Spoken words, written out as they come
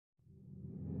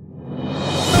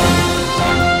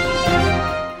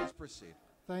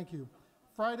Thank you.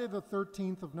 Friday the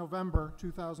 13th of November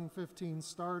 2015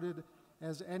 started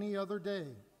as any other day,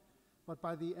 but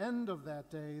by the end of that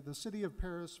day, the city of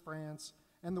Paris, France,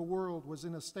 and the world was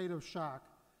in a state of shock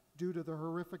due to the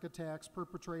horrific attacks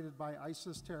perpetrated by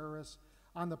ISIS terrorists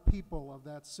on the people of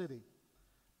that city.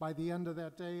 By the end of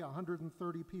that day,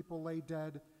 130 people lay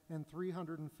dead and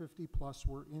 350 plus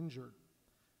were injured.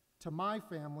 To my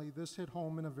family, this hit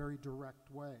home in a very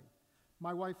direct way.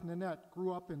 My wife, Nanette,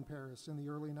 grew up in Paris in the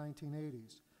early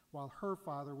 1980s, while her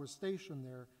father was stationed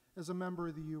there as a member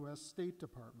of the U.S. State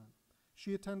Department.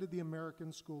 She attended the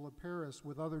American School of Paris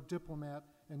with other diplomat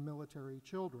and military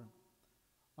children.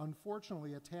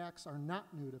 Unfortunately, attacks are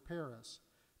not new to Paris.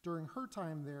 During her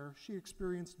time there, she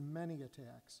experienced many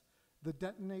attacks. The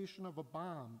detonation of a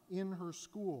bomb in her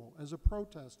school as a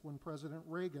protest when President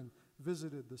Reagan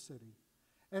visited the city.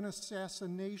 An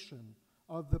assassination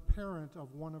of the parent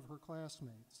of one of her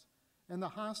classmates, and the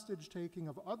hostage-taking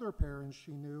of other parents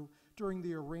she knew during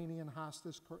the Iranian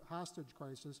hostage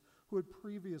crisis who had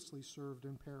previously served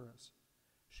in Paris.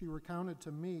 She recounted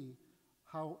to me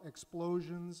how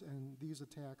explosions and these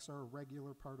attacks are a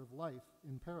regular part of life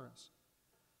in Paris.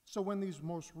 So when these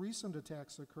most recent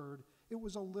attacks occurred, it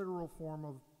was a literal form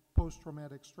of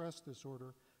post-traumatic stress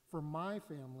disorder for my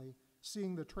family,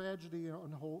 seeing the tragedy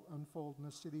unfold in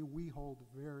a city we hold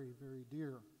very, very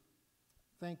dear.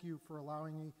 Thank you for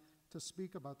allowing me to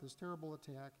speak about this terrible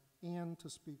attack and to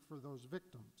speak for those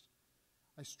victims.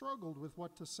 I struggled with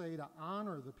what to say to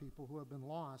honor the people who have been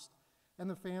lost and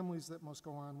the families that must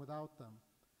go on without them.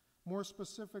 More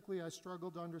specifically, I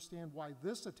struggled to understand why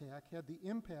this attack had the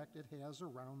impact it has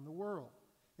around the world.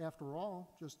 After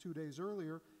all, just 2 days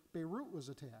earlier, Beirut was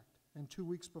attacked, and 2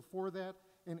 weeks before that,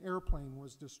 an airplane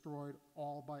was destroyed,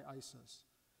 all by ISIS.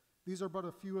 These are but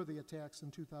a few of the attacks in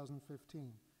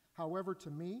 2015. However, to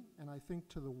me, and I think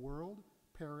to the world,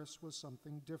 Paris was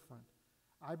something different.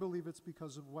 I believe it's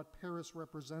because of what Paris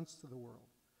represents to the world.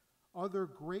 Other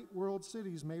great world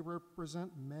cities may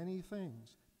represent many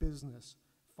things: business,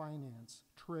 finance,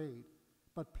 trade.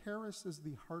 But Paris is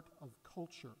the heart of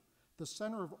culture, the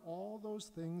center of all those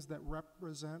things that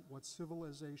represent what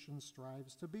civilization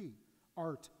strives to be: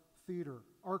 art, theater,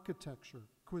 architecture,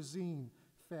 cuisine,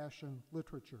 fashion,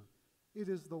 literature. It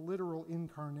is the literal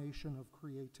incarnation of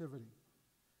creativity.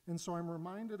 And so I'm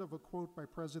reminded of a quote by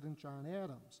President John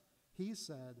Adams. He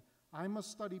said, "I must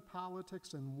study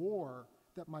politics and war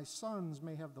that my sons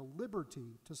may have the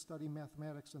liberty to study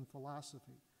mathematics and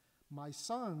philosophy. My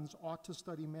sons ought to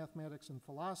study mathematics and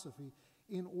philosophy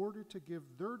in order to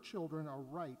give their children a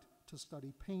right to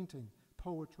study painting,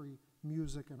 poetry,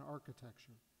 music, and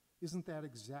architecture." Isn't that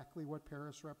exactly what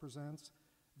Paris represents?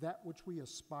 That which we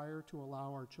aspire to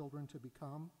allow our children to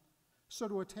become? So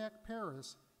to attack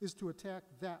Paris is to attack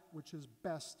that which is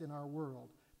best in our world,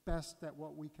 best at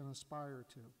what we can aspire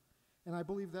to. And I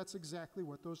believe that's exactly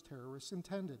what those terrorists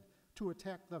intended: to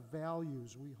attack the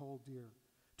values we hold dear,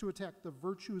 to attack the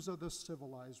virtues of the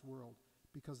civilized world,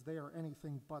 because they are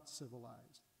anything but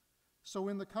civilized. So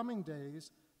in the coming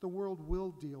days, the world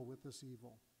will deal with this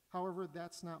evil. However,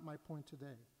 that's not my point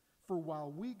today. For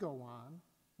while we go on,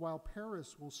 while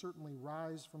Paris will certainly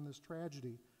rise from this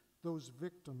tragedy, those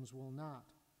victims will not.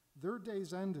 Their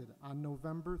days ended on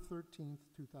November 13th,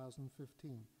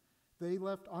 2015. They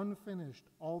left unfinished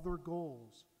all their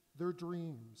goals, their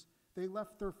dreams. They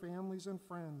left their families and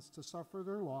friends to suffer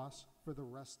their loss for the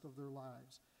rest of their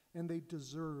lives, and they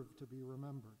deserve to be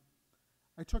remembered.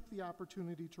 I took the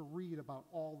opportunity to read about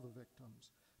all the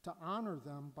victims, to honor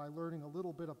them by learning a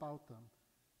little bit about them.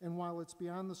 And while it's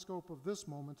beyond the scope of this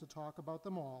moment to talk about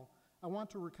them all, I want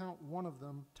to recount one of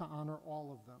them to honor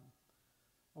all of them.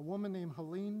 A woman named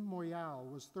Helene Moyal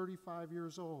was 35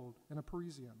 years old and a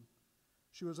Parisian.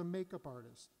 She was a makeup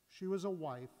artist, she was a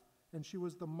wife, and she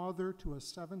was the mother to a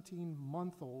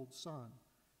 17-month-old son.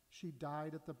 She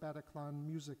died at the Bataclan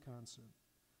music concert.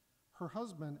 Her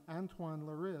husband, Antoine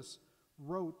Laris,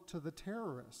 wrote to the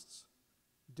terrorists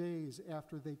days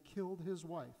after they killed his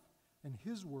wife, and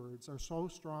his words are so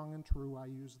strong and true I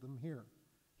use them here.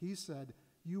 He said,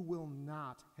 "You will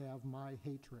not have my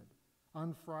hatred.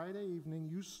 On Friday evening,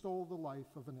 you stole the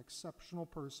life of an exceptional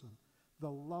person, the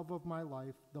love of my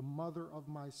life, the mother of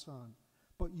my son,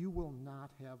 but you will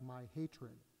not have my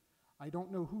hatred. I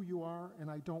don't know who you are,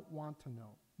 and I don't want to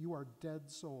know. You are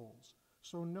dead souls.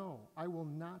 So no, I will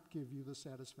not give you the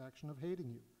satisfaction of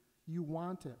hating you. You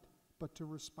want it, but to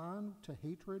respond to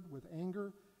hatred with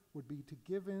anger would be to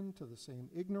give in to the same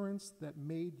ignorance that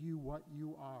made you what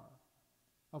you are.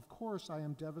 Of course, I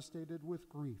am devastated with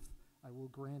grief. I will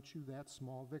grant you that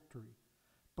small victory.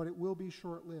 But it will be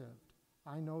short-lived.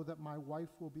 I know that my wife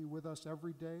will be with us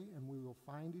every day, and we will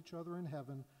find each other in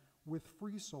heaven with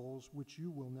free souls which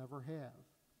you will never have.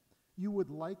 You would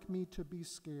like me to be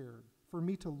scared, for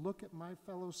me to look at my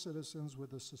fellow citizens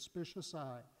with a suspicious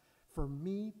eye, for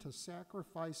me to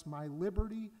sacrifice my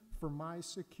liberty for my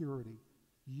security.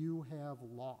 You have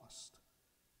lost.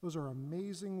 Those are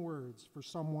amazing words for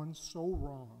someone so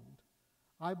wronged.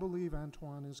 I believe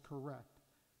Antoine is correct.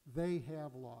 They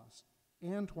have lost.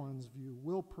 Antoine's view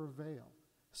will prevail.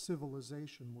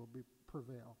 Civilization will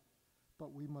prevail.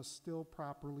 But we must still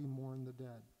properly mourn the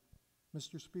dead.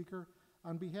 Mr. Speaker,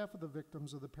 on behalf of the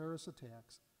victims of the Paris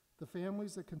attacks, the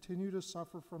families that continue to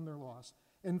suffer from their loss,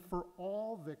 and for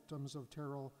all victims of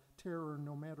terror,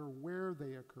 no matter where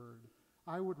they occurred,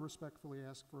 I would respectfully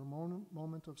ask for a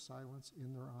moment of silence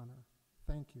in their honor.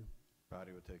 Thank you.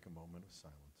 Body would take a moment of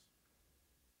silence.